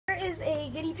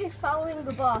guinea pig following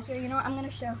the ball. Here, you know what? I'm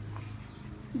gonna show.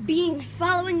 Bean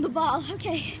following the ball.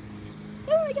 Okay.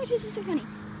 Oh my gosh, this is so funny.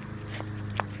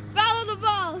 Follow the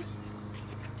ball.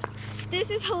 This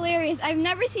is hilarious. I've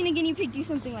never seen a guinea pig do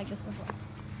something like this before.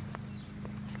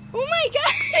 Oh my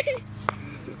gosh!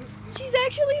 She's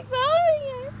actually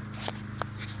following it.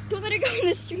 Don't let her go in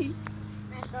the street.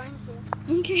 I'm going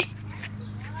to. Okay.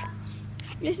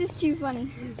 This is too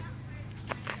funny.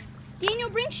 Daniel,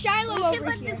 bring Shiloh over here.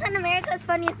 We should put this on America's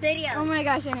Funniest Videos. Oh my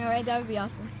gosh, I know, right? That would be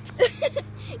awesome.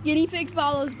 Guinea pig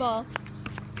follows ball.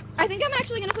 I think I'm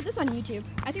actually gonna put this on YouTube.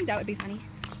 I think that would be funny.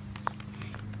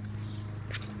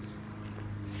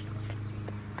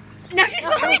 Now she's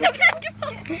following the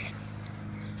basketball.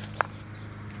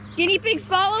 Guinea pig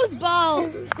follows ball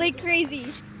like crazy.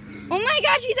 Oh my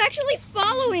gosh, she's actually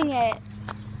following it.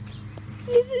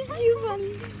 This is too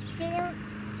funny.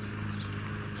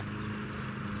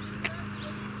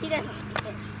 She doesn't like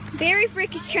it. Barry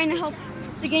Frick is trying to help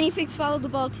the guinea pigs follow the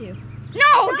ball too.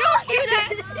 No, don't do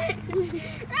that.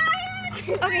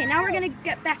 Okay, now we're gonna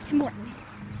get back to Morton.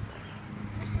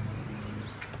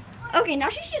 Okay, now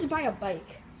she's just by a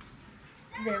bike.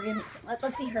 Very amazing.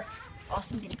 Let's see her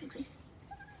awesome guinea pig face.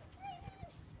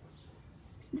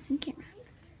 Sniffing camera.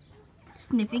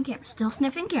 Sniffing camera. Still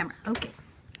sniffing camera. Okay.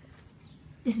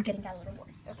 This is getting a little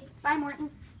boring. Okay. Bye,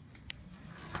 Morton.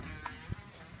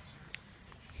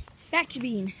 Back to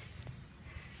Bean.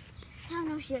 I don't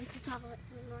know if she wants to follow it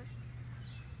anymore.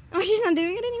 Oh, she's not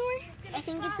doing it anymore? I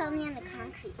think it's only on the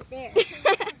concrete there.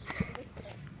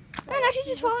 Oh, now she's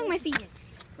just following my feet.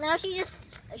 Now she's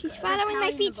following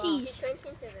my feet. She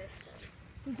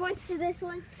points to this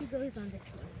one. She goes on this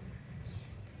one.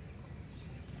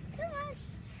 Come on.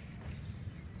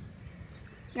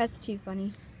 That's too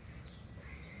funny.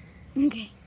 Okay.